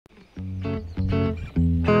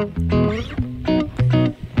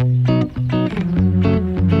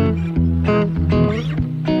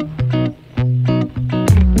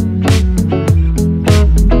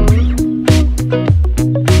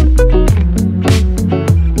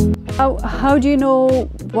How do you know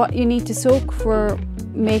what you need to soak for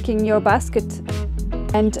making your basket?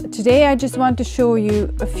 And today I just want to show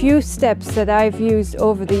you a few steps that I've used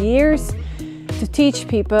over the years to teach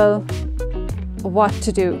people what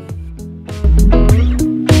to do.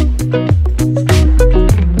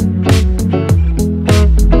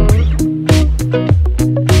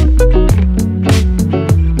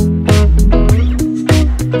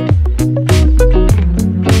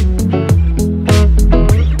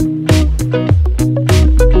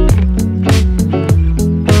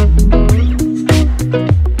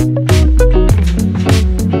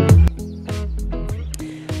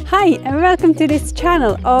 Hi and welcome to this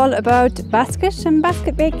channel all about basket and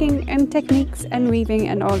basket making and techniques and weaving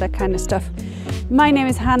and all that kind of stuff. My name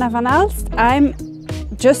is Hanna van Aelst. I'm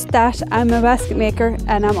just that, I'm a basket maker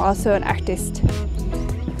and I'm also an artist.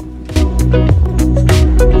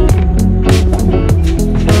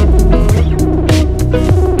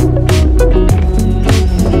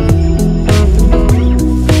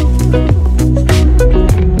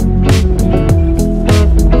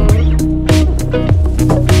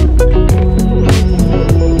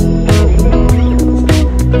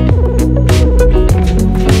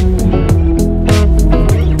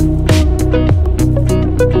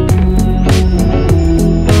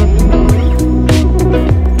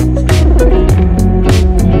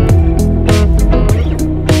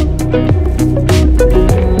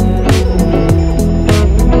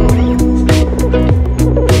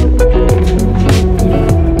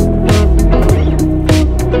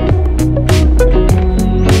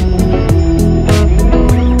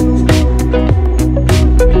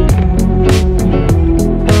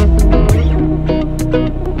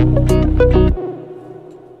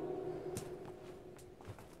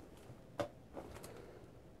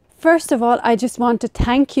 First of all, I just want to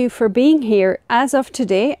thank you for being here. As of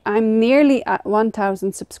today, I'm nearly at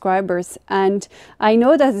 1,000 subscribers, and I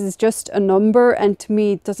know that is just a number and to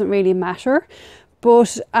me it doesn't really matter,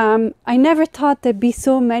 but I never thought there'd be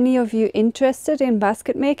so many of you interested in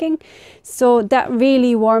basket making, so that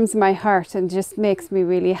really warms my heart and just makes me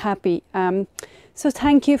really happy. So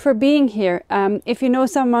thank you for being here. If you know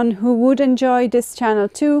someone who would enjoy this channel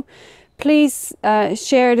too, please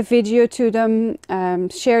share the video to them,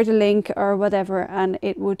 share the link or whatever, and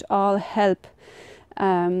it would all help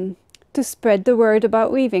to spread the word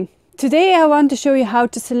about weaving. Today I want to show you how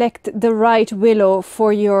to select the right willow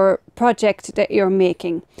for your project that you're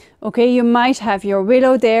making. Okay, you might have your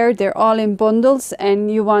willow there, they're all in bundles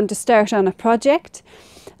and you want to start on a project.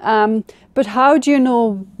 But how do you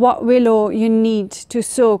know what willow you need to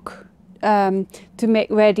soak to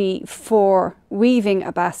make ready for weaving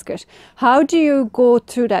a basket? How do you go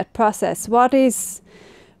through that process? What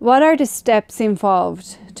are the steps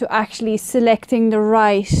involved to actually selecting the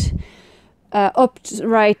right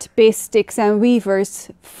upright base sticks and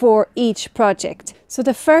weavers for each project? So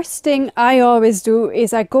the first thing I always do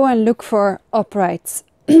is I go and look for uprights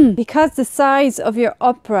because the size of your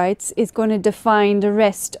uprights is going to define the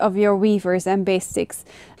rest of your weavers and base sticks.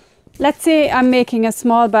 Let's say I'm making a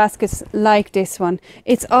small basket like this one.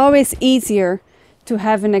 It's always easier to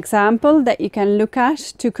have an example that you can look at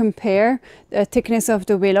to compare the thickness of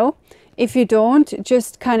the willow. If you don't,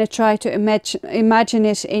 just kind of try to imagine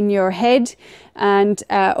it in your head, and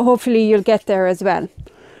hopefully you'll get there as well.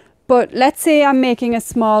 But let's say I'm making a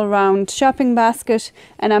small round shopping basket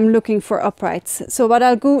and I'm looking for uprights. So what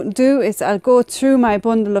I'll do is I'll go through my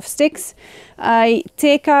bundle of sticks. I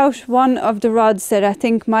take out one of the rods that I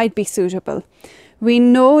think might be suitable. We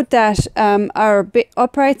know that our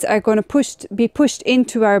uprights are going to be pushed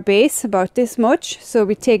into our base about this much, so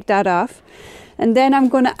we take that off. And then I'm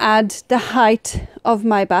going to add the height of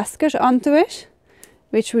my basket onto it,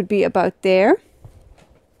 which would be about there.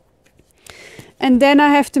 And then I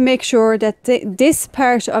have to make sure that this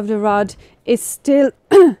part of the rod is still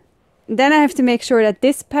then I have to make sure that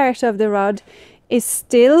this part of the rod is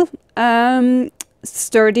still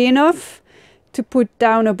sturdy enough to put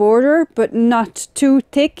down a border, but not too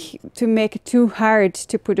thick to make it too hard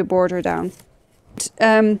to put a border down.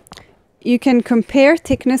 You can compare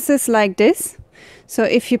thicknesses like this. So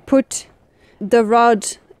if you put the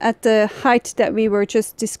rod at the height that we were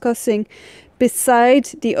just discussing beside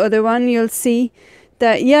the other one, you'll see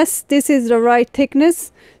that yes, this is the right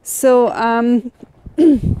thickness. So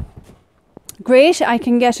great, I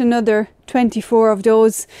can get another 24 of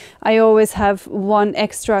those. I always have one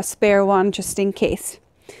extra spare one just in case.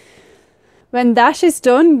 When that is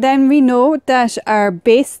done, then we know that our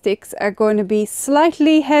base sticks are going to be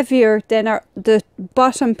slightly heavier than the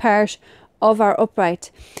bottom part of our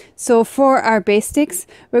upright. So for our base sticks,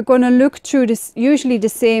 we're going to look through this, usually the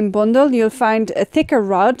same bundle. You'll find a thicker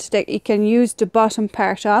rod that you can use the bottom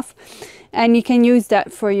part of, and you can use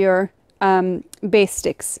that for your base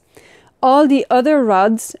sticks. All the other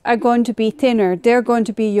rods are going to be thinner. They're going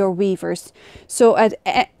to be your weavers. So at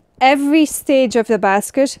every stage of the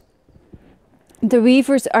basket, the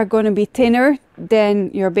weavers are going to be thinner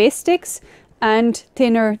than your base sticks and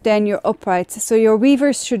thinner than your uprights. So your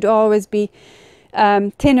weavers should always be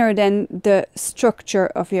thinner than the structure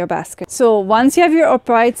of your basket. So once you have your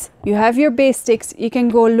uprights, you have your base sticks, you can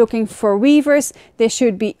go looking for weavers. They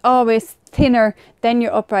should be always thinner than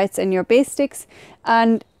your uprights and your base sticks.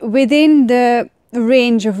 And within the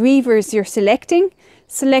range of weavers you're selecting,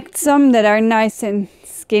 select some that are nice and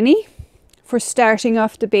skinny for starting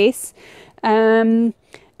off the base. And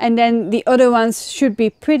then the other ones should be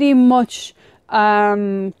pretty much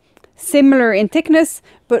similar in thickness,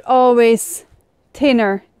 but always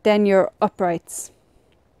thinner than your uprights.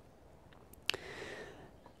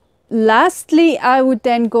 Lastly, I would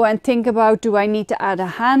then go and think about, do I need to add a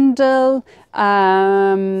handle?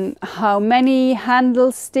 How many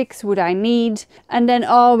handle sticks would I need? And then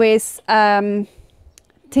always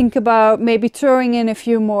think about maybe throwing in a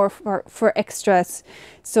few more for extras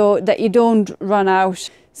so that you don't run out.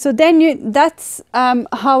 So then that's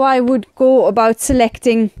how I would go about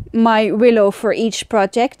selecting my willow for each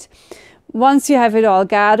project. Once you have it all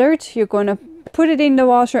gathered, you're going to put it in the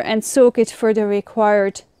water and soak it for the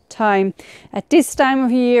required time. At this time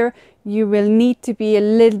of year, you will need to be a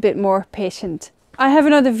little bit more patient. I have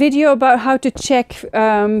another video about how to check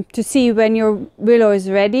to see when your willow is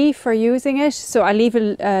ready for using it, so I'll leave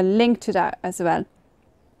a link to that as well.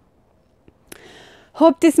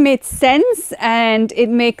 Hope this made sense and it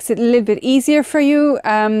makes it a little bit easier for you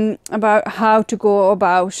about how to go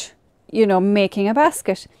about, you know, making a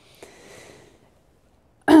basket.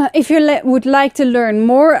 If you would like to learn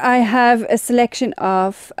more, I have a selection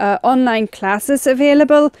of online classes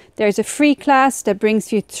available. There's a free class that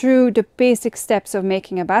brings you through the basic steps of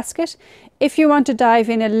making a basket. If you want to dive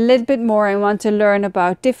in a little bit more and want to learn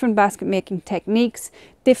about different basket making techniques,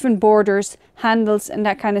 different borders, handles and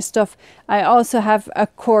that kind of stuff, I also have a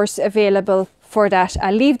course available for that.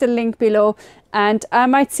 I'll leave the link below and I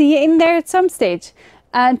might see you in there at some stage.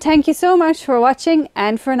 And thank you so much for watching,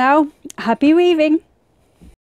 and for now, happy weaving!